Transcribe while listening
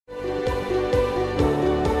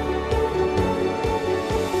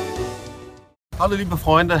Hallo liebe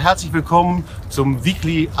Freunde, herzlich willkommen zum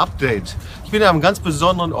Weekly Update. Ich bin an einem ganz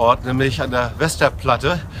besonderen Ort, nämlich an der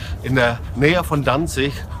Westerplatte in der Nähe von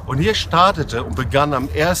Danzig. Und hier startete und begann am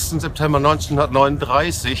 1. September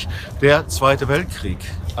 1939 der Zweite Weltkrieg,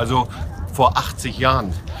 also vor 80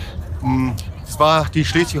 Jahren. Es war die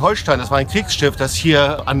Schleswig-Holstein, das war ein Kriegsschiff, das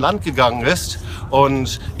hier an Land gegangen ist.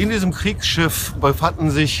 Und in diesem Kriegsschiff befanden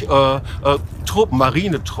sich Truppen,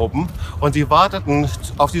 Marinetruppen. Und sie warteten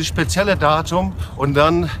auf dieses spezielle Datum. Und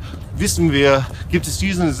dann wissen wir, gibt es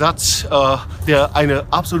diesen Satz, der eine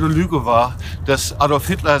absolute Lüge war, dass Adolf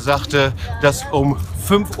Hitler sagte, dass um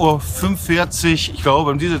 5:45 Uhr, ich glaube,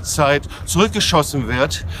 um diese Zeit zurückgeschossen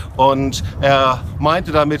wird. Und er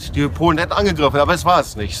meinte damit, die Polen hätten angegriffen, aber es war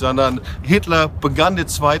es nicht, sondern Hitler begann den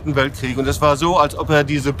Zweiten Weltkrieg. Und es war so, als ob er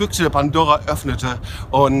diese Büchse der Pandora öffnete.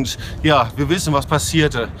 Und ja, wir wissen, was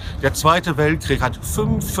passierte. Der Zweite Weltkrieg hat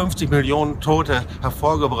 55 Millionen Tote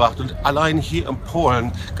hervorgebracht. Und allein hier in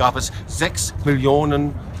Polen gab es 6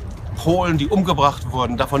 Millionen Polen, die umgebracht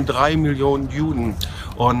wurden, davon 3 Millionen Juden.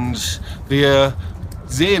 Und wir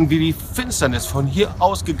sehen, wie die Finsternis von hier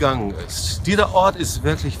ausgegangen ist. Dieser Ort ist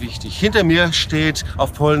wirklich wichtig. Hinter mir steht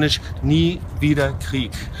auf Polnisch "Nie wieder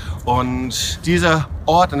Krieg". Und dieser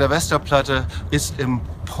Ort an der Westerplatte ist im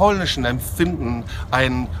polnischen Empfinden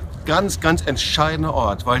ein ganz entscheidender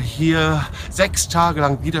Ort, weil hier 6 Tage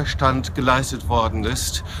lang Widerstand geleistet worden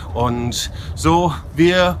ist. Und so,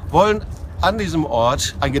 wir wollen an diesem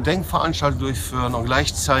Ort eine Gedenkveranstaltung durchführen und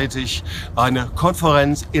gleichzeitig eine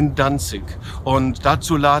Konferenz in Danzig. Und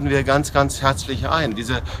dazu laden wir ganz herzlich ein.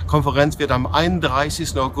 Diese Konferenz wird am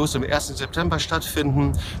 31. August und am 1. September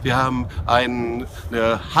stattfinden. Wir haben eine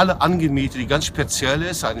Halle angemietet, die ganz speziell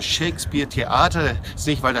ist, ein Shakespeare-Theater. Das ist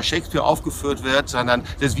nicht, weil da Shakespeare aufgeführt wird, sondern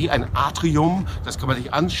das ist wie ein Atrium. Das kann man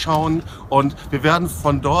sich anschauen. Und wir werden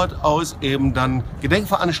von dort aus eben dann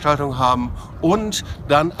Gedenkveranstaltungen haben und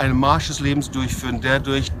dann einen Marsch des Lebens durchführen, der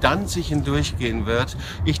durch Danzig hindurchgehen wird.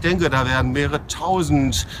 Ich denke, da werden mehrere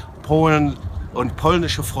tausend Polen und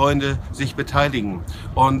polnische Freunde sich beteiligen.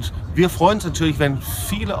 Und wir freuen uns natürlich, wenn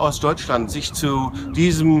viele aus Deutschland sich zu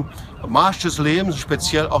diesem Marsch des Lebens,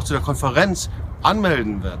 speziell auch zu der Konferenz,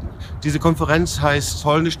 anmelden werden. Diese Konferenz heißt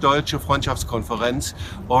Polnisch-Deutsche Freundschaftskonferenz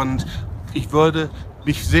und ich würde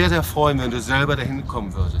mich sehr freuen, wenn du selber dahin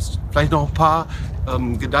kommen würdest. Vielleicht noch ein paar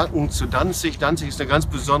Gedanken zu Danzig. Danzig ist eine ganz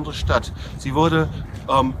besondere Stadt. Sie wurde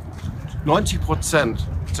 90%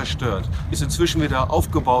 zerstört, ist inzwischen wieder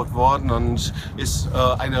aufgebaut worden und ist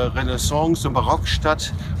eine Renaissance- und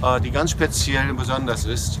Barockstadt, die ganz speziell und besonders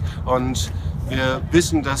ist. Und wir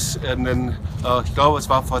wissen, dass ich glaube, es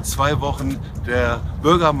war vor 2 Wochen, der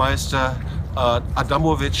Bürgermeister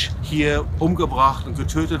Adamowitsch hier umgebracht und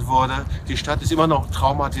getötet wurde. Die Stadt ist immer noch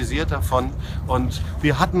traumatisiert davon und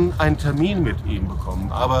wir hatten einen Termin mit ihm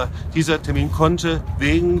bekommen, aber dieser Termin konnte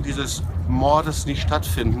wegen dieses Mordes nicht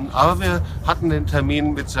stattfinden. Aber wir hatten den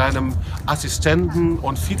Termin mit seinem Assistenten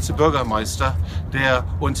und Vizebürgermeister, der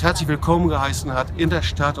uns herzlich willkommen geheißen hat in der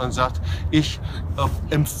Stadt und sagt, ich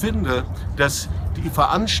empfinde, dass die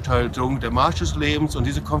Veranstaltung der Marsch des Lebens und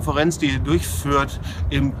diese Konferenz, die ihr durchführt,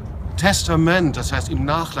 im Testament, das heißt im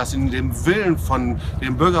Nachlass, in dem Willen von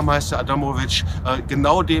dem Bürgermeister Adamowitsch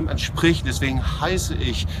genau dem entspricht. Deswegen heiße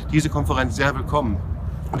ich diese Konferenz sehr willkommen.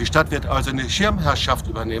 Und die Stadt wird also eine Schirmherrschaft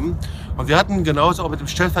übernehmen. Und wir hatten genauso auch mit dem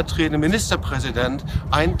stellvertretenden Ministerpräsident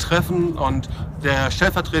ein Treffen und der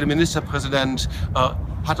stellvertretende Ministerpräsident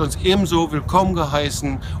hat uns ebenso willkommen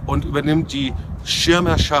geheißen und übernimmt die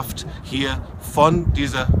Schirmherrschaft hier von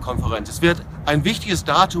dieser Konferenz. Es wird ein wichtiges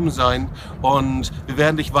Datum sein und wir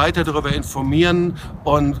werden dich weiter darüber informieren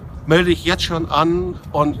und melde dich jetzt schon an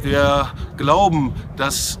und wir glauben,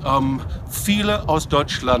 dass viele aus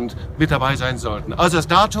Deutschland mit dabei sein sollten. Also das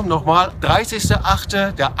Datum nochmal,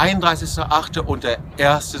 30.08., der 31.08. und der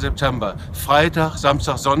 1. September. Freitag,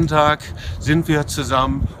 Samstag, Sonntag sind wir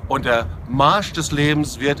zusammen und der Marsch des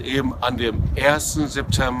Lebens wird eben an dem 1.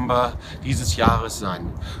 September dieses Jahres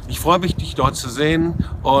sein. Ich freue mich, dich dort zu sehen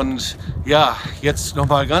und ja, jetzt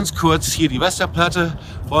nochmal ganz kurz hier die Westerplatte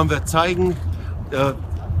wollen wir zeigen.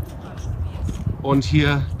 Und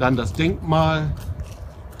hier dann das Denkmal.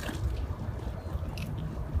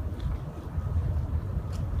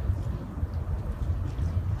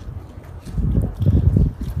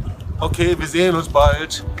 Okay, wir sehen uns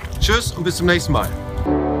bald. Tschüss und bis zum nächsten Mal.